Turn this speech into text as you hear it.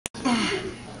1,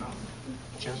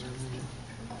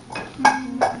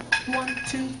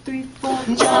 2, 3, 4.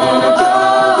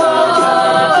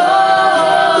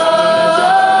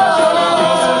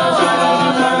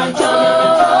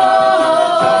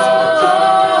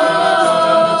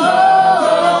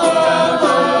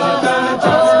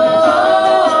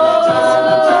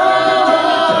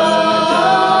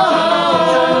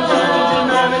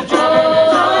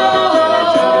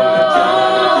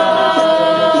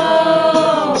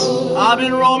 I've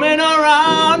been roaming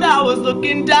around, I was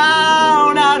looking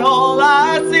down at all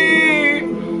I see.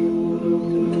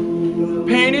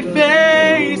 Painted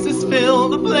faces fill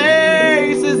the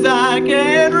places I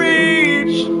can't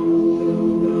reach.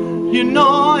 You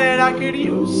know that I could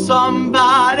use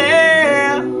somebody.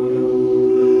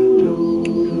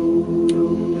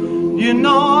 You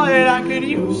know that I could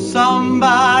use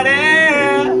somebody.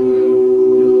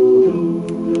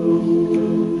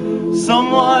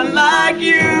 Someone like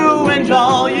you and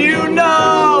all you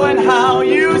know and how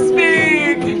you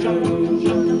speak.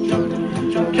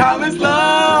 Countless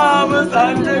lovers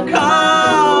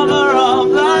undercover of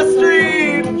the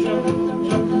street.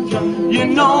 You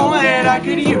know that I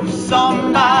could use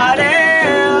somebody.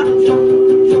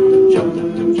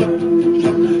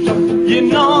 You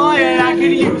know that I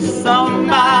could use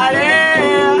somebody.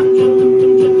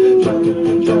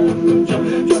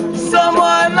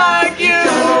 Someone like you.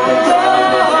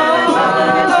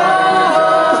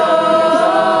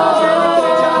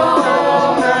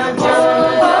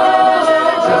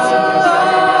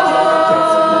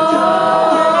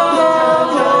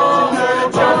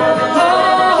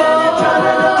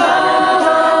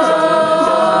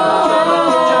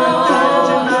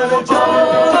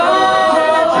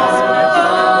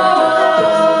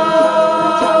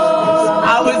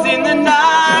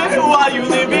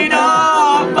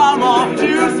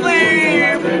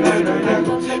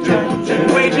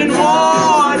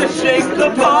 The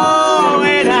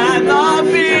poet and the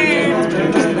beat.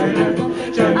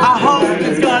 I hope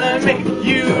it's gonna make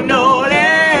you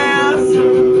notice.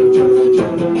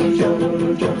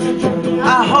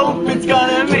 I hope it's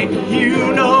gonna make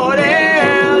you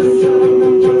notice.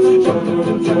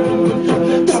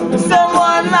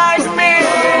 Someone like me.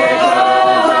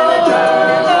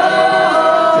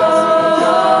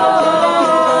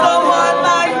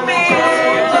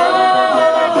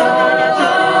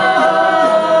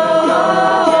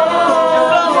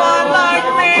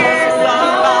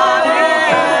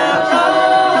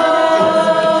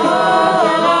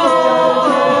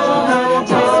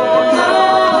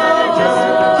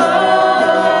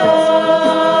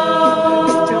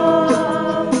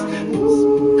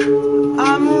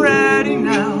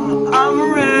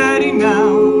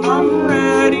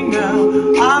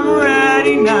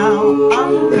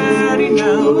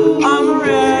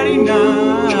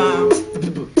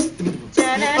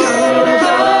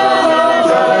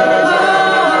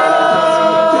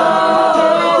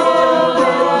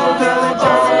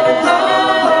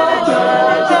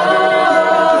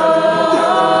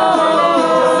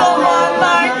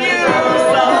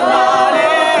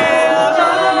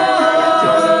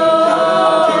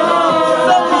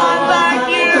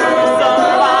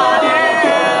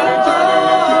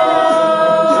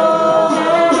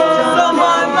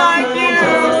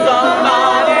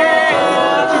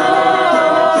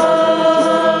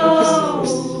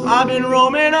 I've been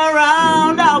roaming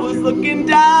around, I was looking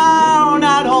down